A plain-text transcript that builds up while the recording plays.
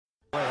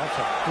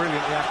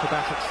Brilliantly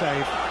acrobatic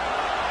save.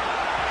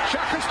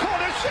 Xhaka's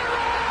corner,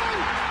 Giroud!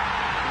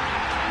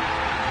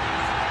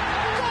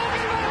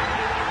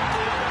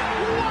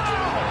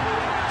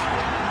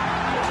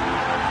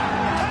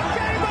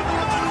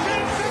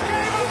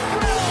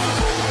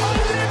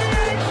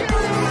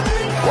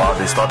 Wow,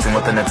 they're starting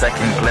with an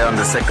attacking play on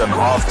the second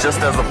half.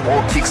 Just as the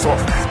ball kicks off,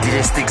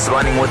 DJ Sticks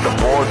running with the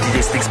ball.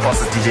 DJ Sticks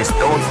passes DJ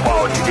Stones.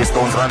 Wow, DJ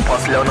Stones run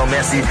past Lionel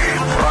Messi.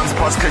 Runs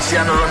past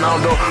Cristiano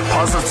Ronaldo.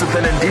 Passes to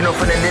Fernandinho.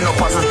 Fernandinho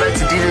passes back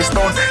to DJ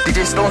Stones.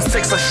 DJ Stones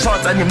takes a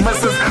shot and he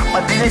misses.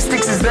 But DJ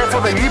Sticks is there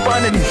for the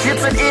rebound and he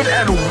hits it in.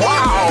 And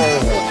wow!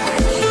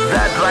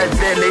 That right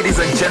there, ladies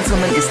and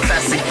gentlemen, is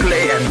classic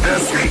play. And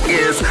this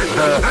is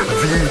the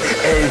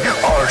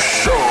V.A.R.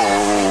 show.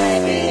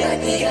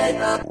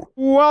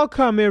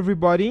 Welcome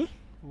everybody.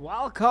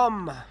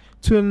 Welcome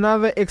to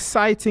another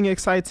exciting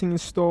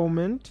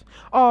installment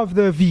of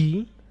the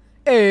V.A.R.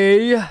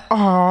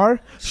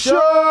 show.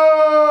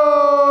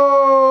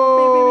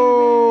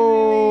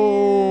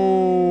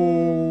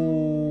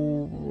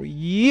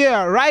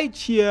 Yeah, right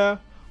here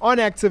on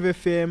Active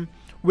FM,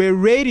 where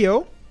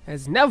radio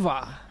has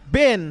never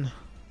been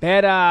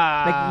better.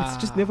 Like, it's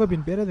just never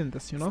been better than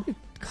this, you know?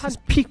 This is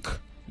peak.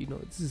 You know,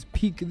 this is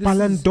peak. This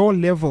Ballon d'Or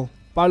level.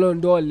 Ballon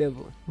d'Or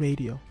level.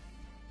 Radio.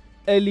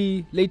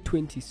 Late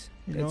 20s.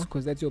 You know?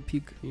 Because that's your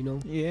peak, you know?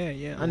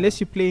 Yeah. Unless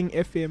you're playing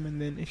FM and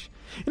then... You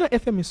know,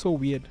 FM is so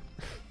weird.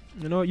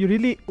 You know, you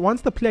really... Once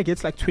the player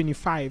gets like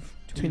 25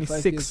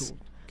 26... years old,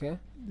 okay?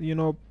 You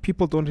know,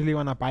 people don't really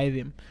want to buy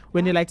them.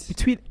 When they're like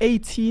between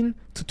 18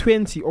 to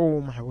 20, oh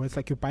my word, it's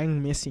like you're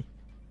buying Messi.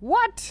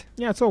 What?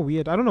 Yeah, it's so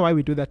weird. I don't know why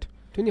we do that.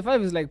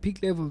 25 is like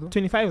peak level, though.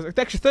 25 is...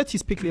 Actually, 30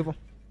 is peak level.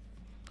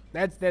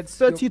 That's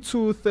 30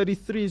 to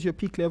 33 is your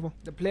peak level.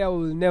 The player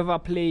will never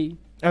play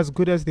as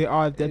good as they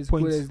are at that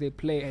point. As good as they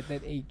play at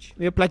that age.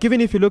 Yep, like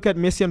even if you look at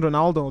Messi and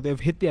Ronaldo, they've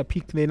hit their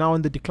peak. They're now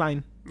on the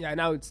decline. Yeah,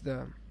 now it's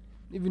the...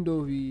 Even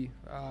though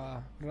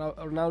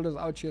Ronaldo's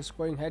out here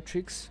scoring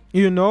hat-tricks,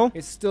 you know,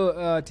 it's still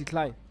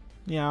decline.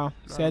 Yeah,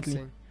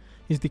 sadly.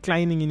 He's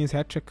declining in his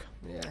hat-trick.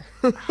 Yeah.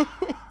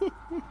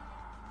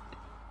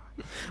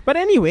 But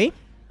anyway.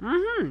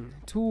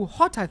 To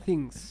hotter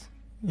things.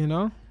 You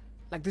know?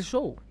 Like the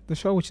show. The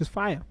show, which is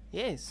fire.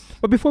 Yes.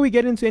 But before we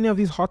get into any of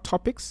these hot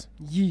topics,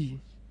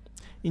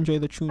 enjoy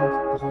the tune.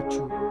 The hot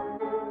tune.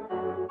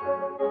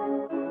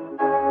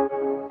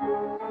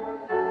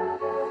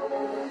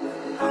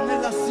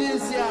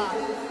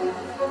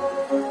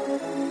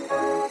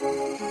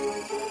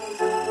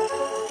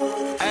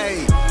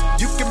 Hey,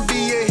 you can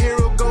be a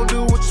hero, go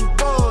do what you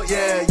want,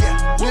 yeah.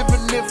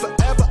 Living it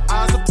forever,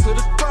 eyes up to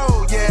the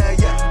throne, yeah.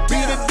 Be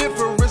the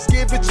difference,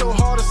 give it your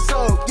heart and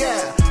soul,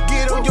 yeah.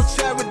 Get on your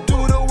chair and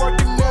do the work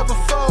and never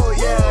fall,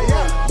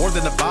 yeah. More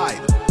than a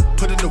vibe,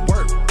 put in the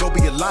work, go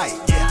be a light,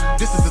 yeah.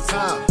 This is the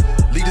time,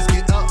 leaders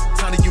get up,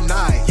 time to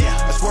unite, yeah.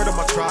 That's word of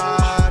my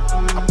tribe,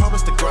 I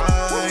promise to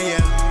grind,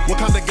 yeah. What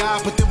kind of guy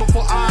put them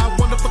before I,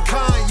 one of a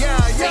kind, yeah.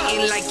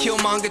 Ain't like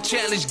Killmonger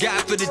challenged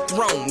God for the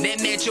throne. That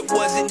matchup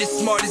wasn't the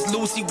smartest.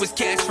 Lucy was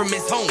cast from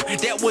his home.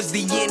 That was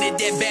the end of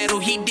that battle.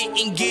 He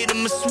didn't get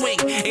him a swing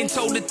and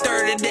told the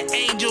third of the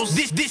angels,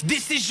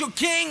 This is your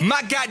king.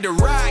 My God, the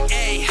rock,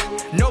 ayy.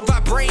 No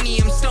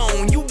vibranium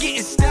stone. You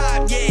getting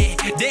stopped, yeah.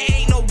 There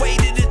ain't no way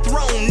to the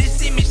throne.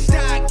 This image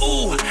stock,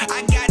 ooh.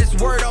 I got his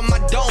word on my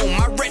dome.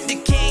 I read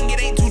the king.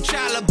 It ain't too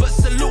chala, but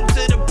salute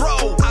to the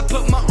bro. I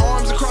put my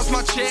arms across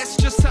my chest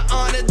just to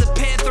honor the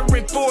Panther.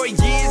 In 4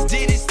 years,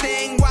 did his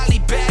thing while he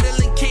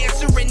battling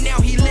cancer, and now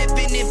he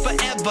living it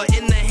forever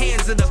in the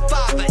hands of the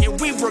Father. And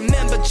we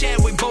remember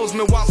Chadwick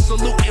Boseman while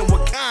saluting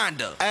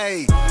Wakanda.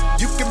 Hey,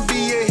 you can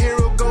be a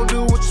hero, go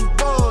do what you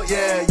want,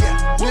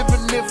 yeah.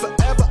 Living it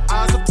forever,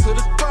 eyes up to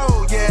the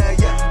throne, yeah.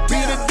 Be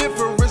the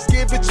difference,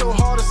 give it your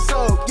heart and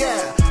soul,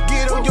 yeah.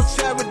 Get on your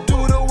chair and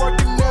do the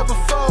work and never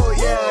fall,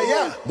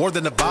 yeah. More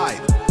than a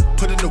vibe,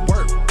 put in the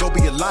work, go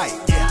be a light,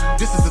 yeah.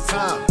 This is the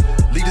time,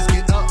 leaders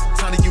get up,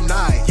 time to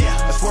unite, yeah.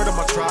 That's word of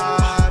my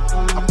tribe,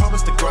 I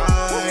promise to grind,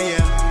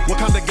 yeah. What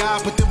kind of guy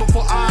put them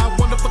before I,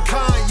 one of a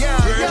kind, yeah.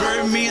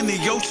 Bury me in the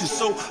ocean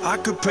so I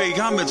could pay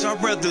homage.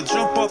 I'd rather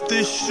jump off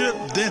this ship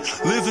than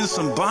live in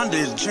some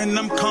bondage. And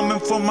I'm coming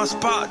for my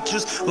spot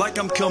just like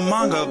I'm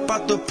Killmonger,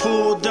 about to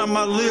pull down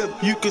my lip.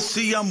 You can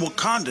see I'm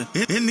Wakanda.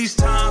 In these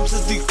times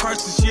of the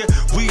crisis, yeah,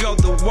 we are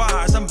the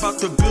wise. I'm about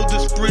to build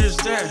this bridge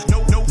that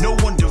no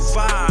one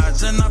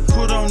divides. And I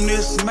put on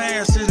this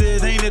mask and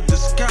it ain't a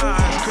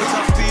disguise, cause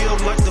I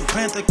feel like the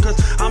Panther, cause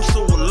I'm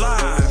so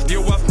alive.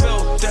 Yo, I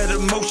felt that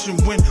emotion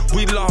when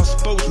we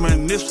lost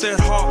Boseman. It's that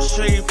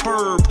heart-shaped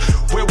herb.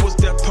 Where was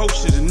that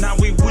potion? And now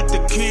we with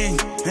the king,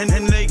 and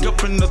they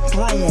up in the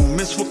throne.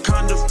 Miss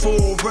Wakanda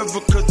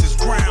forever, cause this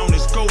crown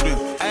is golden.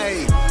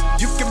 Hey,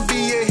 you can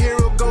be a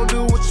hero, go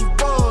do what you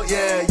want,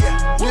 yeah.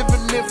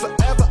 Living it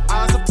forever,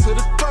 eyes up to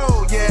the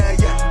throne, yeah.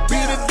 Be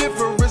the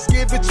difference,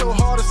 give it your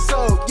heart and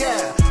soul,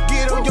 yeah.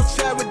 Get on your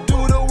chair and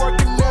do the work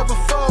and never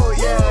fall,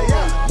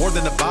 yeah. More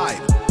than a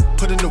vibe,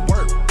 put in the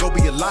work, go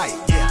be a light,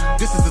 yeah.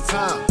 This is the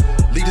time,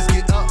 leaders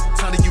get up,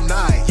 time to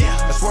unite, yeah.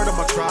 That's word of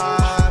my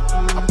tribe,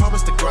 I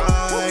promise to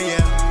grind,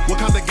 yeah. What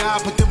kind of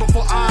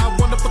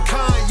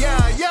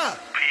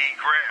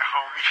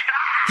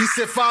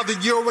said, Father,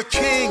 you're a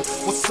king.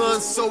 Well, son,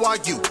 so are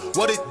you.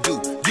 What it do?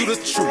 You the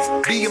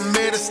truth. Be a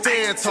man that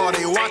stands tall.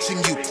 They watching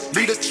you.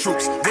 Lead the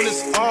troops. When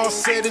it's all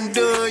said and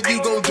done,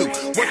 you gon' do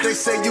what they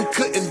say you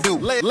couldn't do.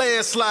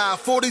 Landslide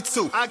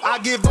 42. I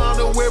give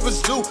honor where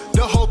it's due.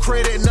 The whole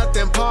credit,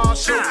 nothing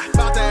partial.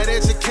 About that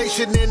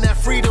education and that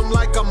freedom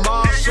like a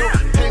marshal.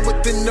 Pain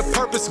within the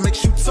purpose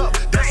makes you tough.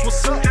 That's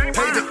what's up.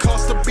 Pay the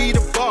cost to be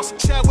the boss.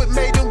 Chat with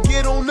made them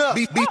get on up.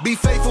 Be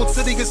faithful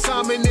to the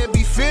assignment and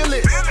be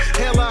fearless.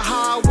 Hella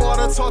high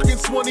water talking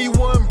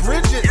 21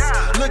 bridges.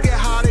 Look at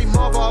how they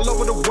mob all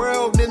over the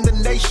world and the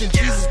nation.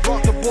 Jesus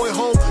brought the boy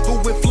home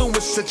who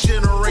influenced a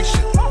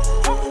generation.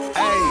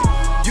 Hey,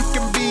 you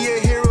can be a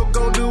hero,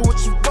 go do what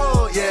you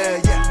want.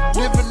 Yeah, yeah.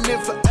 Living in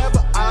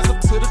forever, eyes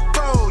up to the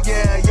throne.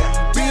 Yeah,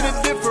 yeah. Be the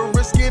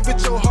difference, give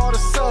it your heart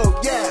and soul.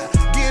 Yeah.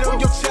 Get on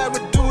your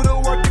chariot, do the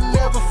work and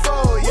never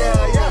fall.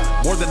 Yeah,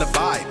 yeah. More than a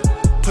vibe,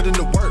 put in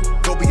the work,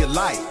 go be a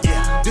light.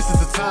 Yeah, this is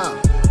the time.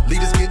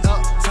 Leaders get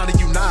up, time to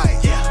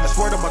unite. Yeah, that's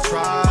word on my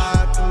tribe.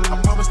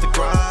 I promise to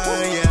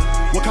grind.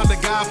 Yeah, what kind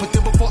of guy put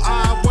them before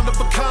I? One of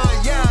a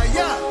kind. Yeah,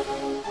 yeah.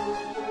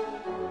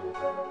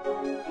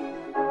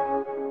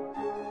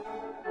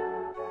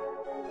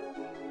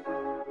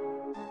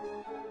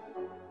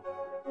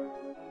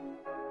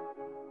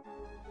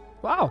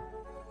 Wow.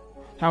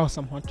 That was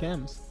some hot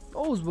jams.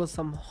 Those were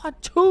some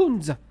hot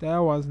tunes. That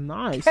was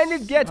nice. Can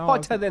it get That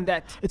hotter was- than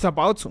that? It's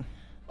about to.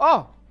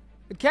 Oh,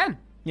 it can.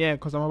 Yeah,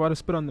 because I'm about to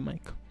spit on the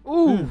mic.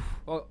 Ooh.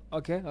 Oh,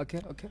 okay.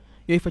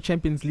 UEFA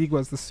Champions League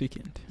was this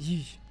weekend.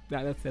 Yeesh.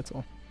 Yeah, that's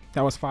all.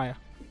 That was fire.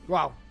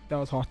 Wow. That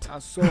was hot. That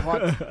was so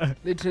hot.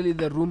 Literally,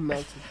 the room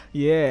melted.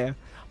 Yeah.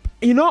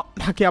 You know,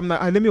 okay,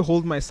 let me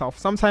hold myself.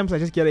 Sometimes I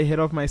just get ahead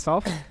of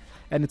myself,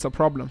 and it's a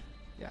problem.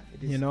 Yeah,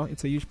 it is. You know,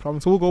 it's a huge problem.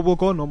 So we'll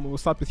go normal. We'll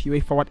start with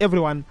UEFA, what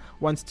everyone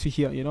wants to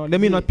hear, you know.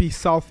 Let me Yeah. not be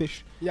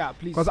selfish, Yeah,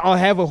 please. because I'll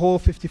have a whole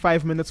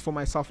 55 minutes for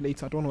myself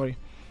later. Don't worry.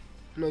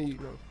 No, you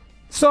know.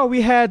 So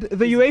we had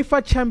the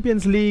UEFA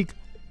Champions League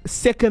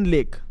second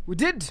leg. We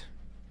did.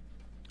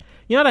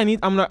 You know what I need?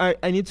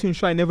 I need to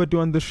ensure I never do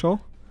on this show.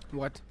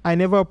 What? I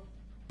never,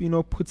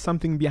 put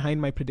something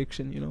behind my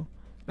prediction,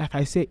 Like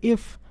I say,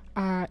 if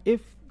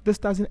this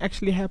doesn't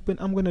actually happen,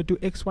 I'm going to do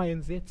X, Y,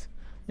 and Z,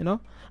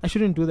 I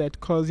shouldn't do that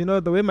because,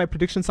 the way my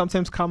predictions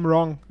sometimes come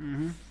wrong,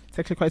 it's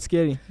actually quite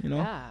scary,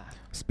 Yeah.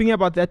 Speaking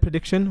about that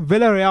prediction,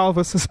 Villareal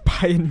versus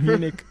Bayern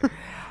Munich.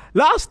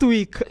 Last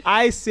week,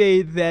 I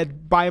said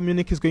that Bayern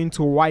Munich is going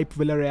to wipe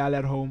Villareal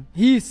at home.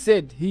 He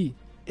said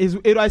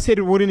I said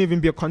it wouldn't even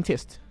be a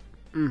contest,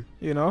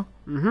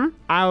 Mm-hmm.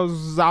 I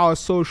was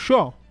so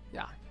sure.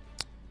 Yeah.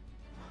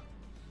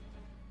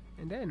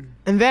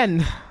 And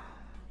then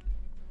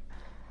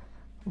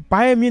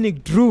Bayern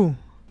Munich drew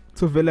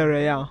to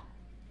Villareal.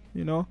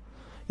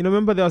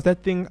 Remember there was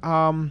that thing,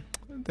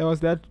 there was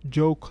that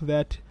joke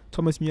that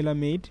Thomas Müller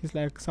made. He's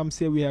like, some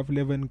say we have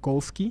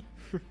Lewandowski,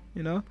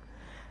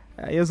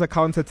 here's a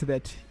counter to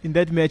that. In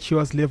that match, he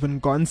was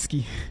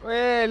Lewandowski.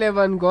 well,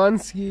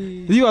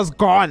 Lewandowski. He was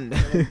gone.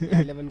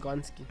 Yeah,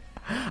 Lewandowski.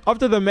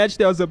 After the match,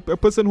 there was a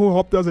person who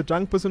hopped. There was a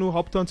drunk person who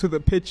hopped onto the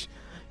pitch.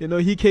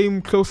 He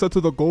came closer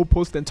to the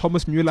goalpost than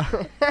Thomas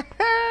Müller.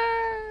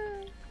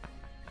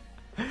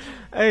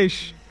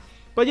 Eish.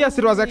 But yes,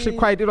 it was actually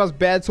it was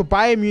bad. So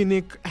Bayern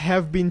Munich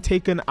have been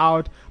taken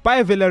out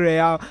by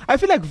Villareal. I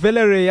feel like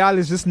Villareal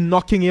is just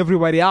knocking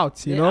everybody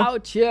out, you know?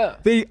 Out here.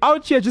 They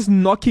out here just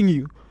knocking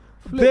you.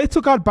 They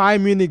took out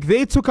Bayern Munich.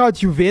 They took out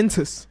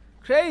Juventus.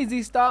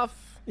 Crazy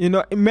stuff.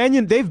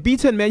 They've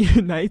beaten Man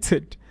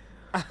United.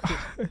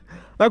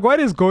 Like, what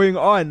is going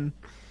on?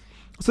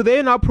 So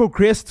they now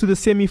progressed to the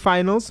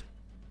semi-finals,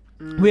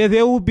 where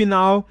they will be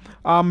now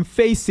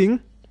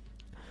facing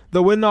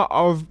the winner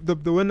of the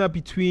winner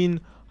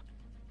between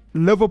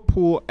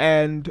Liverpool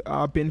and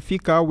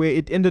Benfica, where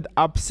it ended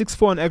up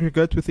 6-4 on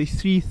aggregate with a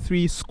 3-3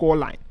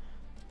 scoreline.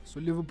 So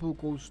Liverpool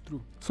goes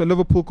through. So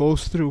Liverpool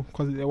goes through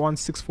because they won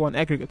 6-4 on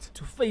aggregate.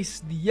 To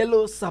face the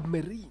yellow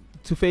submarine.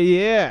 To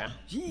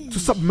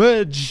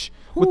submerge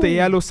with the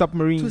yellow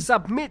submarine. To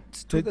submit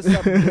to the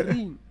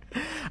submarine.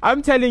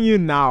 I'm telling you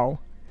now,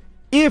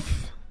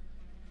 if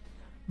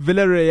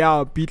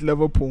Villareal beat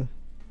Liverpool,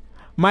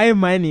 my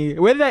money,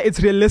 whether it's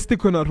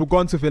realistic or not, we're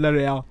going to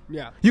Villareal.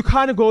 Yeah. You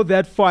can't go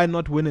that far and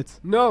not win it.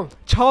 No.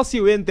 Chelsea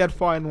went that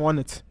far and won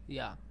it.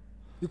 Yeah.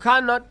 You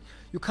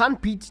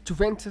can't beat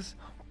Juventus,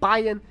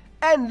 Bayern,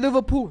 and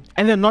Liverpool.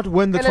 And then not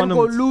win the and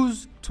tournament. And then go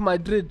lose to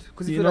Madrid.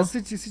 Because if You you're a know?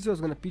 City was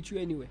going to beat you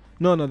anyway.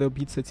 No, they'll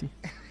beat City.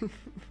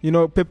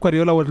 Pep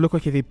Guardiola would look,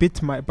 okay, they beat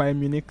Bayern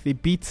Munich, they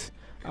beat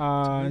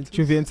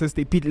Juventus,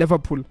 they beat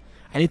Liverpool.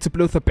 I need to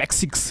play with a back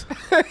six.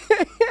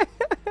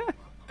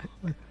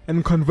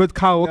 And convert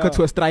Kyle Walker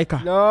to a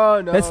striker.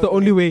 No. That's the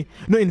only way.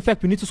 No, in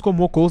fact, we need to score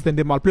more goals than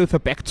them. I'll play with a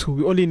back two.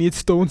 We only need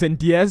Stones and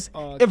Diaz.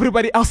 Oh, okay.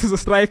 Everybody else is a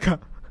striker.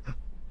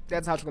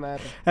 That's how it's going to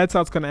happen. That's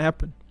how it's going to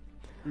happen.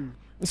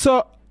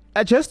 So,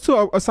 just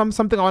to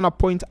something I want to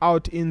point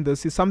out in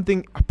this is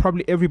something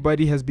probably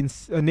everybody has been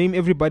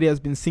everybody has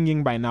been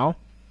singing by now.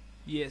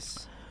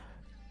 Yes.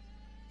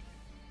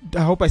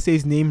 I hope I say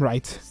his name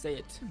right. Say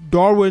it.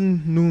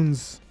 Darwin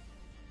Nunes.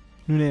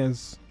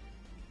 Nunes.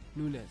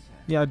 Nunes.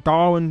 Yeah,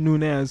 Darwin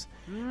Nunes.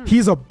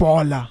 He's a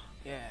baller.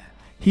 Yeah.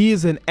 He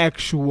is an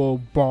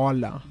actual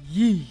baller.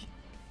 Yee.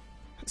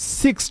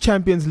 6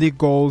 Champions League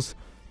goals,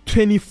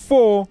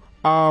 24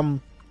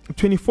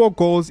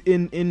 goals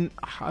in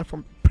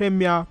from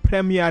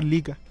Premier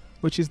League,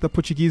 which is the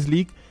Portuguese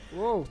league.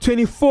 Whoa.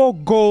 24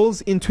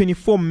 goals in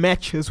 24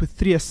 matches with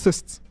 3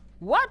 assists.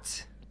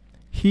 What?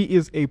 He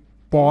is a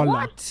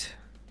baller.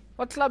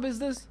 What club is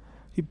this?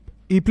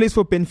 He plays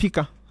for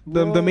Benfica,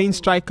 the main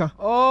striker.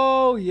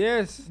 Oh,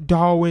 yes.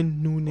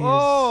 Darwin Nunes.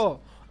 Oh,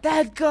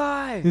 that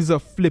guy. He's a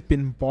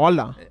flipping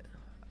baller.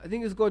 I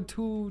think he's got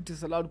 2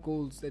 disallowed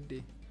goals that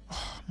day.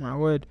 My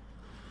word.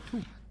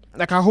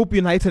 Like, I hope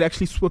United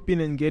actually swoop in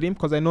and get him,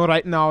 because I know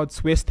right now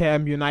it's West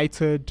Ham,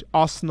 United,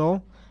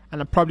 Arsenal,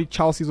 and probably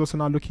Chelsea's also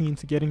now looking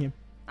into getting him.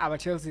 But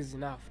Chelsea is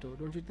enough, though.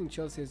 Don't you think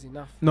Chelsea is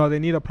enough? No, they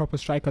need a proper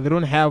striker. They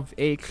don't have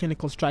a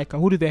clinical striker.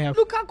 Who do they have?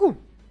 Lukaku.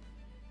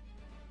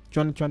 Do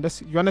you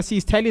want to see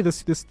his tally?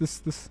 This.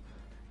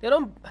 They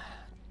don't.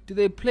 Do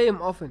they play him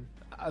often?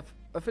 I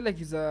feel like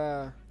he's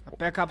a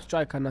backup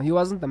striker now. He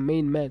wasn't the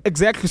main man.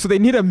 Exactly. So they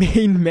need a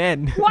main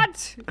man.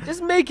 What?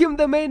 Just make him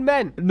the main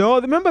man.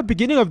 No, remember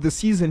beginning of the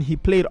season he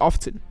played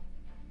often.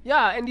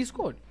 Yeah, and he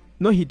scored.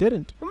 No, he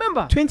didn't.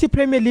 Remember? 20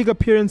 Premier League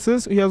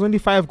appearances. He has only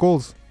 5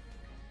 goals.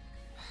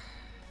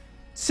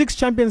 6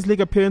 Champions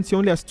League appearances. He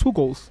only has 2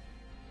 goals.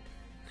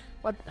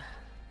 What?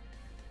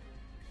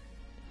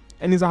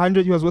 And he's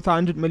 100. He was worth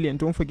 100 million.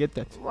 Don't forget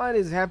that. What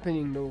is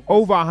happening though?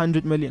 Over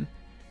 100 million.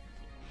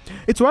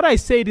 It's what I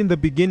said in the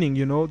beginning.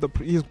 You know,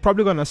 he's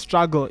probably gonna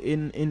struggle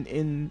in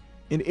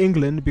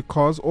England,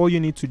 because all you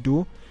need to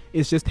do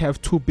is just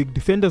have 2 big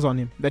defenders on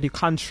him that he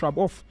can't shrub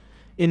off.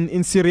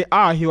 In Serie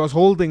A, he was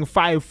holding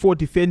 4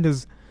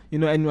 defenders, you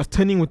know, and was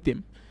turning with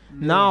them.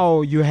 Yeah.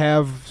 Now you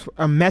have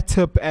a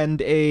Matip and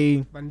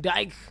a Van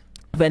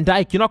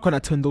Dijk. You're not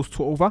gonna turn those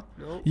 2 over.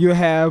 No. You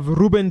have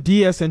Ruben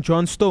Dias and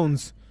John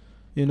Stones.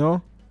 You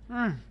know,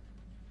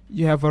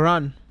 you have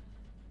Varane.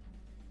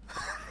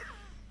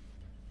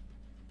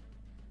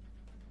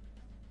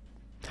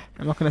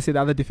 I'm not gonna say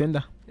the other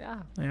defender.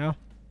 Yeah.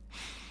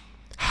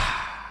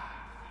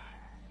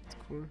 It's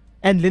cool.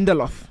 And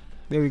Lindelof.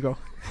 There we go.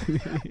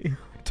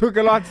 Took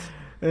a lot.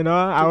 You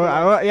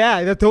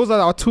know, those are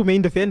our 2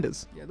 main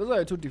defenders. Yeah, those are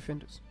our 2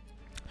 defenders.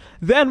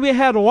 Then we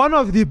had one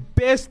of the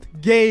best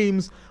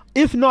games,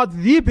 if not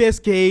the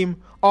best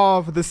game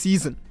of the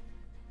season.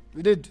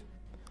 We did.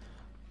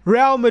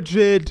 Real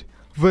Madrid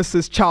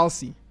versus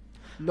Chelsea.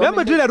 Real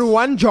Madrid had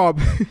one job.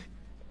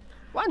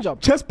 One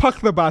job. Just park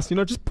the bus, you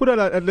know. Just put it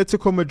at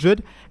Atletico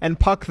Madrid and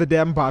park the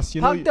damn bus.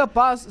 You park know, the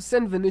bus,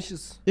 send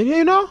Vinicius.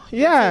 You know,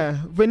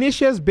 yeah.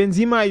 Vinicius,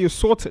 Benzema, you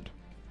sorted.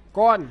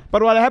 Go on.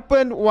 But what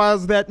happened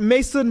was that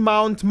Mason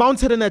Mount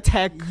mounted an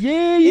attack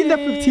in the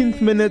 15th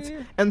minute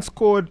and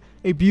scored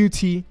a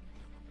beauty,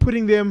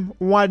 putting them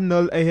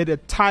 1-0 ahead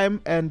at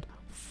time, and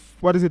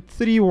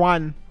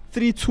 3-1,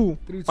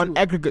 3-2 on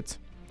aggregate.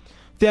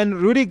 Then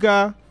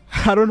Rudiger,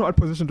 I don't know what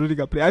position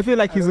Rudiger play. I feel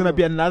like he's gonna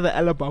be another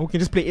Alaba who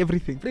can just play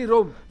everything. Free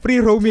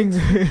roaming.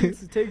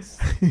 It takes.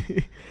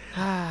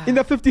 In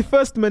the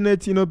 51st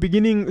minute, you know,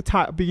 beginning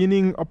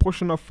a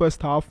portion of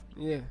first half.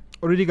 Yeah.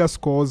 Rudiger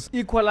scores.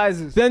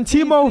 Equalizes. Then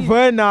Timo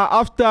Werner,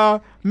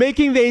 after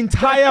making the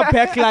entire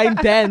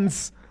backline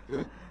dance,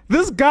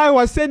 this guy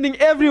was sending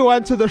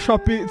everyone to the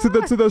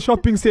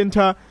shopping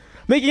center,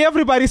 making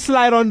everybody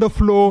slide on the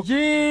floor.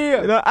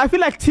 Yeah. You know, I feel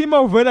like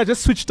Timo Werner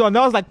just switched on.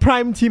 That was like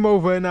prime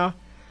Timo Werner,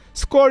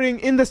 scoring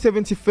in the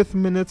 75th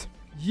minute.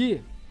 Yeah.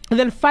 And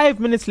then 5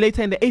 minutes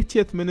later, in the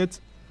 80th minute,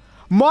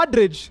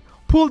 Modric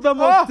pulled the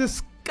most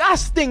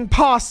disgusting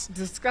pass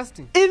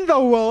in the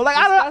world.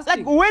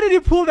 Like, where did he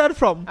pull that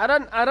from? I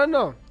don't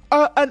know.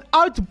 An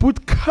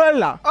outboot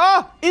curler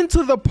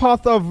into the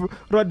path of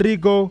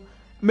Rodrigo,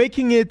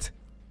 making it,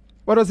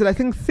 what was it? I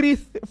think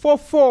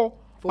 4-4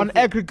 on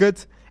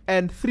aggregate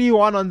and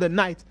 3-1 on the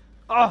night.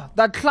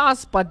 That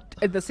class, but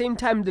at the same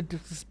time the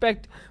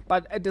disrespect,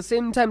 but at the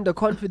same time the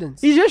confidence.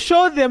 He just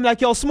showed them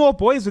like, you're small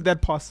boys with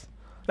that pass.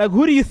 Like,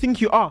 who do you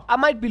think you are? I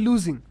might be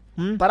losing,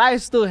 but I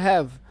still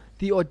have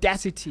the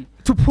audacity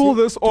to pull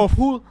this off.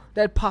 Pull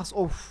that pass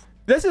off.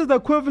 This is the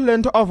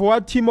equivalent of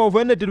what Timo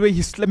Werner did, where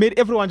he made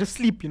everyone just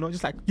sleep, you know,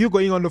 just like, you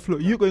going on the floor,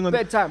 you going on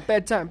bad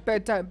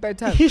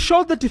time. He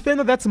showed the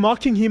defender that's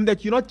marking him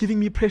that you're not giving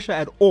me pressure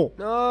at all.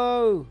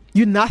 No.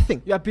 You're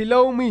nothing. You're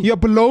below me. You're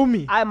below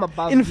me. I'm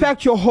above In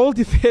fact, your whole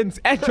defense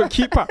and your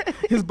keeper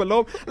is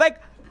below. Like,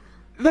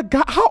 the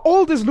guy, how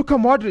old is Luka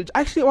Modric?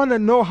 I actually want to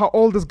know how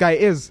old this guy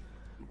is.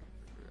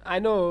 I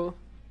know.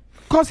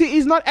 Because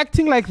he's not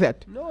acting like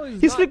that. No,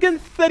 he's not. freaking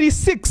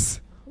 36.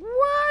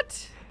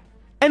 What?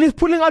 And he's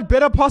pulling out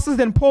better passes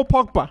than Paul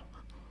Pogba.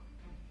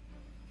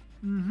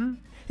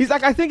 He's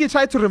like, I think he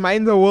tried to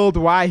remind the world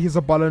why he's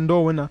a Ballon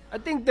d'Or winner. I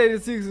think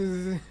 36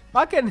 is...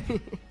 How can he...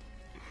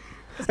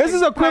 This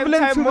is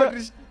equivalent to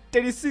the...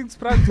 36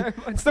 prime time.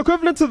 It's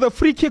equivalent to the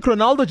free kick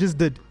Ronaldo just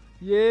did.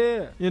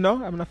 Yeah. You know, I'm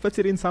going to fit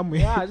it in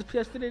somewhere. Yeah,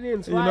 just fit it in.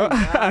 It's fine. You know?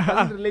 It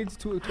doesn't relate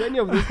to any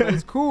of this, but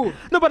it's cool.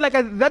 No, but like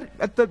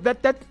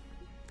that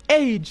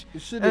age,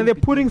 shouldn't and they're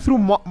be putting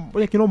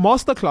through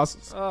master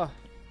classes.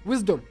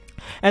 Wisdom.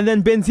 And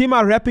then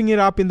Benzema wrapping it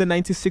up in the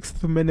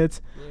 96th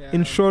minute,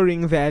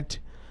 ensuring that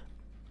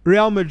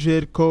Real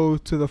Madrid go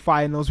to the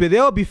finals, where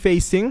they'll be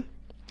facing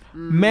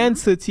Man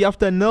City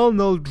after a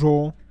 0-0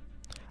 draw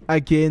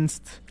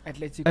against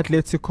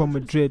Atletico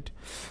Madrid.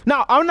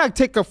 Now, I want to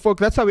take a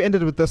focus. That's how we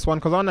ended with this one,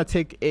 because I want to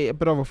take a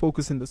bit of a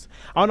focus in this.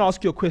 I want to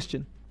ask you a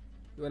question.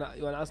 You want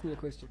to ask me a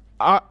question?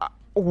 How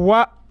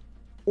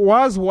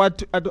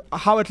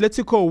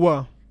Atletico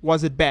were?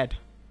 Was it bad?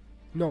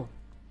 No.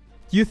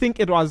 Do you think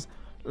it was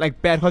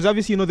like bad? Because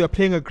obviously, they're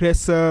playing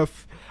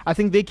aggressive. I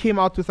think they came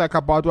out with like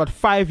about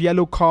 5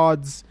 yellow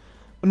cards.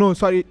 No,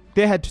 sorry,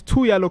 they had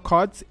 2 yellow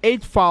cards,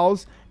 8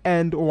 fouls,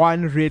 and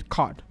 1 red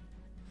card.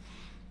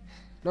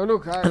 No,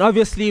 look. And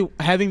obviously,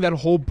 having that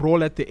whole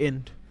brawl at the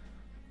end.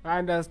 I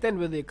understand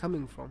where they're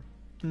coming from.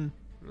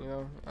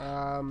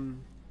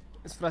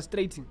 It's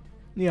frustrating.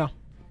 Yeah.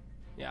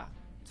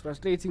 It's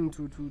frustrating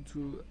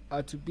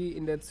to be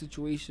in that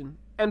situation,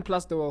 and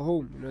plus they were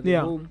home.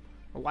 They're home,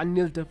 a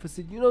 1-0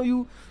 deficit.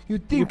 You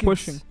think you're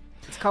pushing.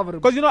 It's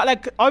coverable.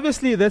 Because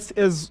obviously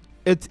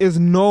it is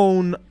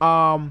known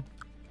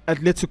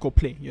Atletico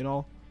play.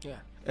 Yeah.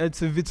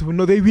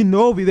 We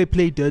know they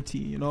play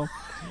dirty.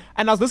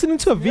 And I was listening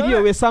to a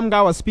video where some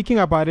guy was speaking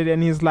about it,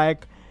 and he's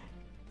like,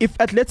 if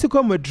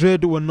Atletico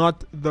Madrid were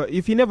not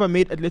if he never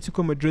made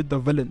Atletico Madrid the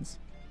villains,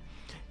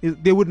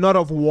 they would not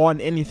have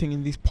won anything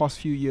in these past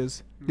few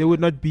years. They would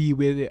not be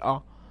where they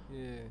are.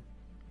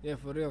 Yeah,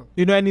 for real.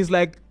 And he's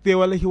like, he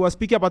was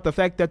speaking about the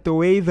fact that the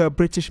way the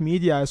British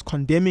media is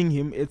condemning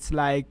him, it's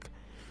like,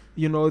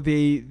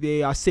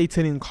 they are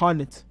Satan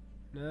incarnate.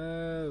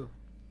 No.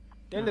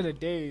 At the end of the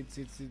day, it's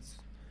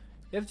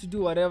you have to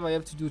do whatever you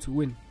have to do to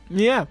win.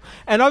 Yeah,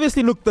 and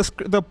obviously, look,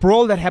 the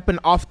brawl that happened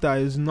after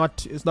is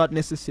not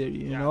necessary.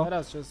 You know,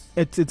 that's just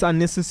it's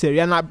unnecessary,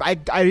 and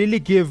I really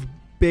give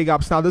big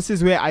ups. Now, this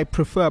is where I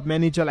prefer a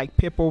manager like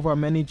Pep over a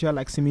manager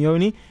like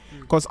Simeone,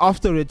 because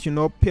after it,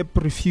 Pep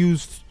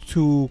refused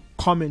to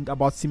comment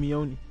about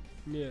Simeone.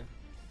 Yeah,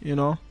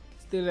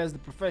 still has the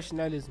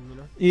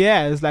professionalism.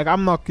 Yeah, it's like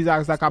I'm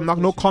not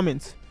no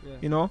comment.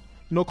 Yeah.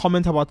 No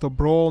comment about the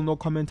brawl, no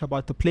comment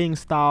about the playing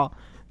style.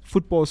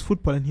 Football is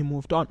football, and he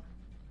moved on.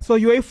 So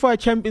UEFA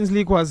Champions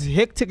League was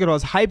hectic. It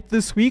was hyped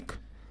this week.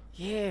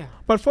 Yeah.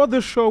 But for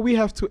the show, we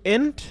have to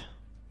end.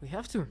 We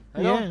have to.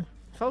 I know.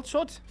 Fell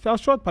short,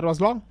 but it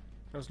was long.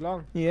 It was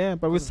long. Yeah,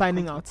 but we're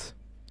signing out.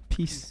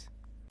 Peace.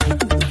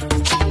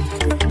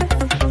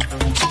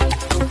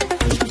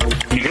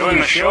 Enjoying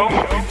the show?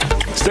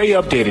 Stay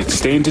updated,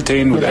 stay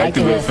entertained with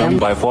Active FM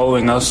by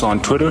following us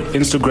on Twitter,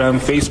 Instagram,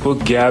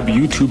 Facebook, Gab,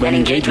 YouTube, and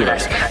engage with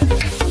us.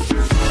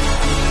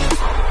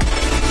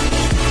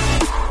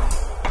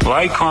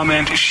 Like,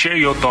 comment, share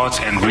your thoughts,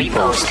 and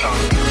repost.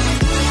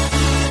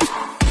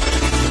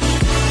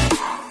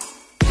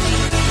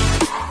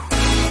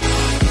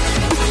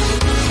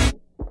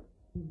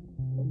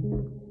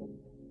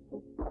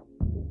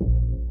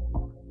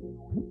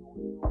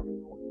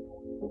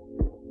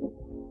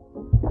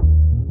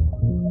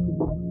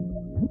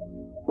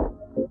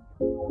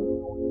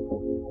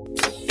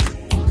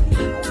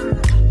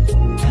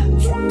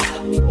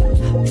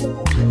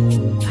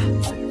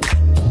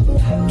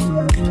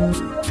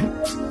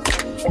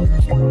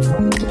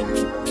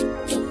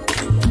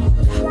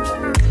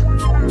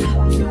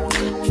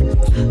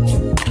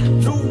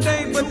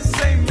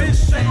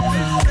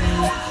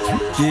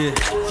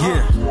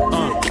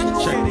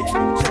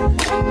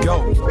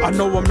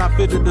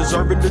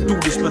 Deserving to do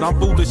this, but I'm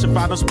foolish if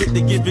I don't spit to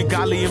give it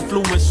godly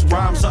influence.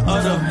 Rhymes are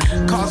utter,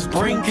 cause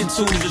brain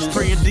contusions.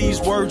 Praying these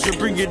words, you're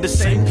bringing the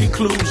same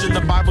conclusion.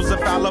 The Bible's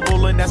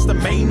infallible, and that's the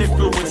main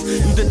influence.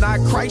 You deny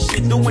Christ,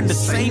 you're doing the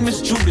same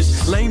as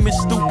Judas. Lame and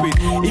stupid.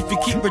 If you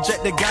keep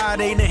rejecting God,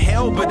 ain't in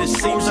hell, but it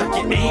seems like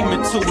you're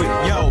aiming to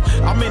it. Yo,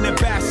 I'm an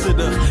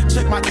ambassador.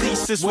 Check my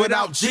thesis.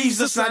 Without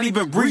Jesus, not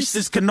even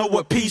Reese's can know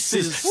what peace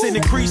is. Sin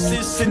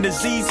increases, sin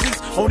diseases.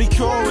 Only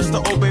cure is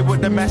to obey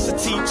what the master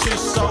teaches.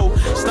 So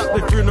stop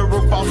the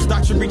funeral, false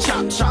doctrine,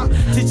 chop chop.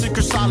 Teaching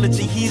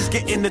Christology, he's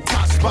getting the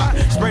top spot.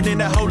 Spreading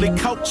that holy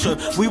culture,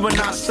 we will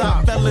not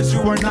stop. Fellas,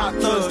 you are not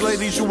thugs.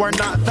 Ladies, you are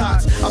not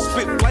thoughts. I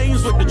spit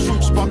flames with the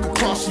truth, spark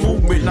across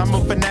movement. I'm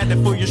a fanatic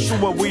for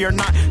Yeshua, we are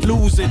not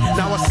losing.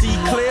 Now I see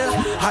clear,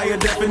 higher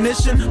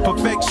definition,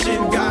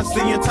 perfection. God's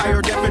the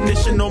entire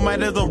definition, no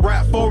matter the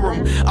rap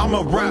forum. I'm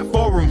a rap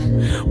forum.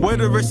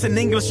 Whether it's in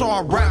English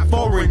or a rap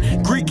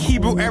foreign. Greek,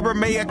 Hebrew,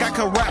 Aramaic, I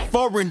can rap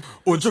foreign.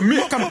 Or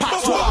Jamaican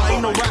patois,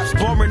 ain't no raps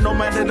boring, no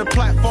matter the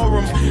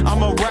platform.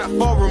 I'm a rap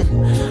forum.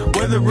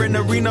 Whether in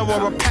arena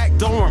or a packed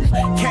dorm.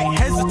 Can't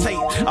hesitate,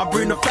 I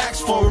bring the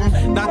facts for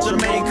him. Not your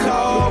main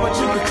call, but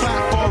you can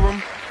clap for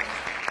him.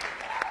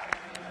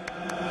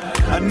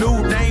 A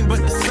new name, but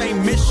the same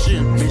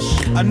same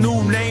mission. A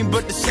new name,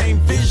 but the same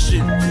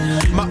vision.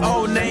 My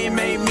old name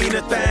ain't mean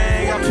a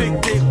thing. I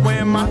picked it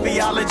when my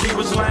theology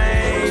was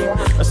lame.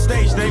 A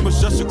stage name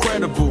was just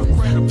incredible,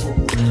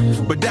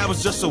 but that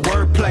was just a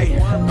wordplay.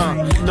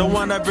 Don't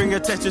wanna bring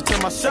attention to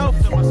myself.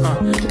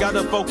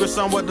 Gotta focus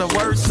on what the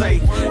words say.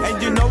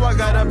 And you know I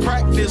gotta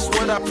practice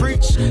what I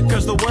preach,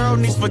 cause the world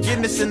needs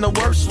forgiveness in the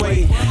worst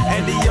way.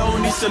 And the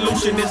only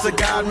solution is a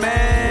God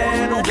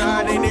man who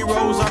died and he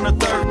rose on the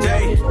third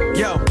day.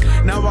 Yo,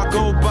 now I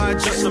go by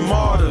just a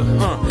martyr.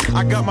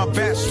 I got my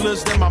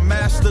bachelor's and my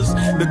master's.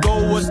 The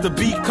goal was to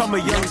become a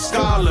young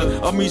scholar,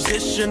 a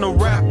musician, a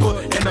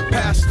rapper, and a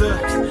pastor.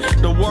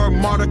 The word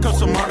martyr comes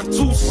from martyrs.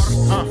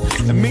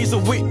 It means a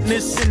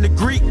witness in the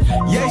Greek.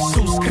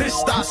 Jesus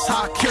Christos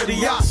ha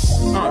Kyrios.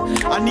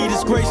 I need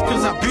his grace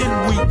cause I've been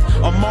weak.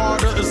 A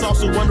martyr is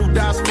also one who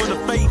dies for the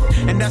faith,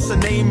 and that's the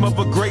name of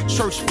a great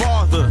church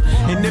father.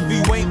 And if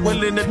you ain't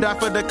willing to die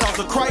for the cause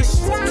of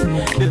Christ,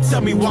 then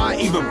tell me why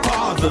even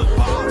bother.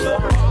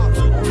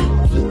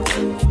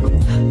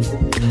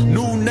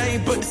 New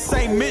name but the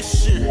same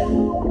mission.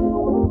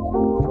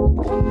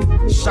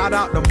 Shout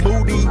out to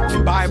Moody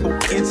Bible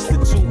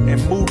Institute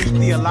and Moody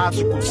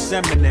Theological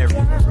Seminary,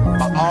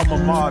 my alma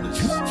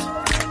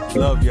maters.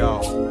 Love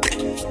y'all.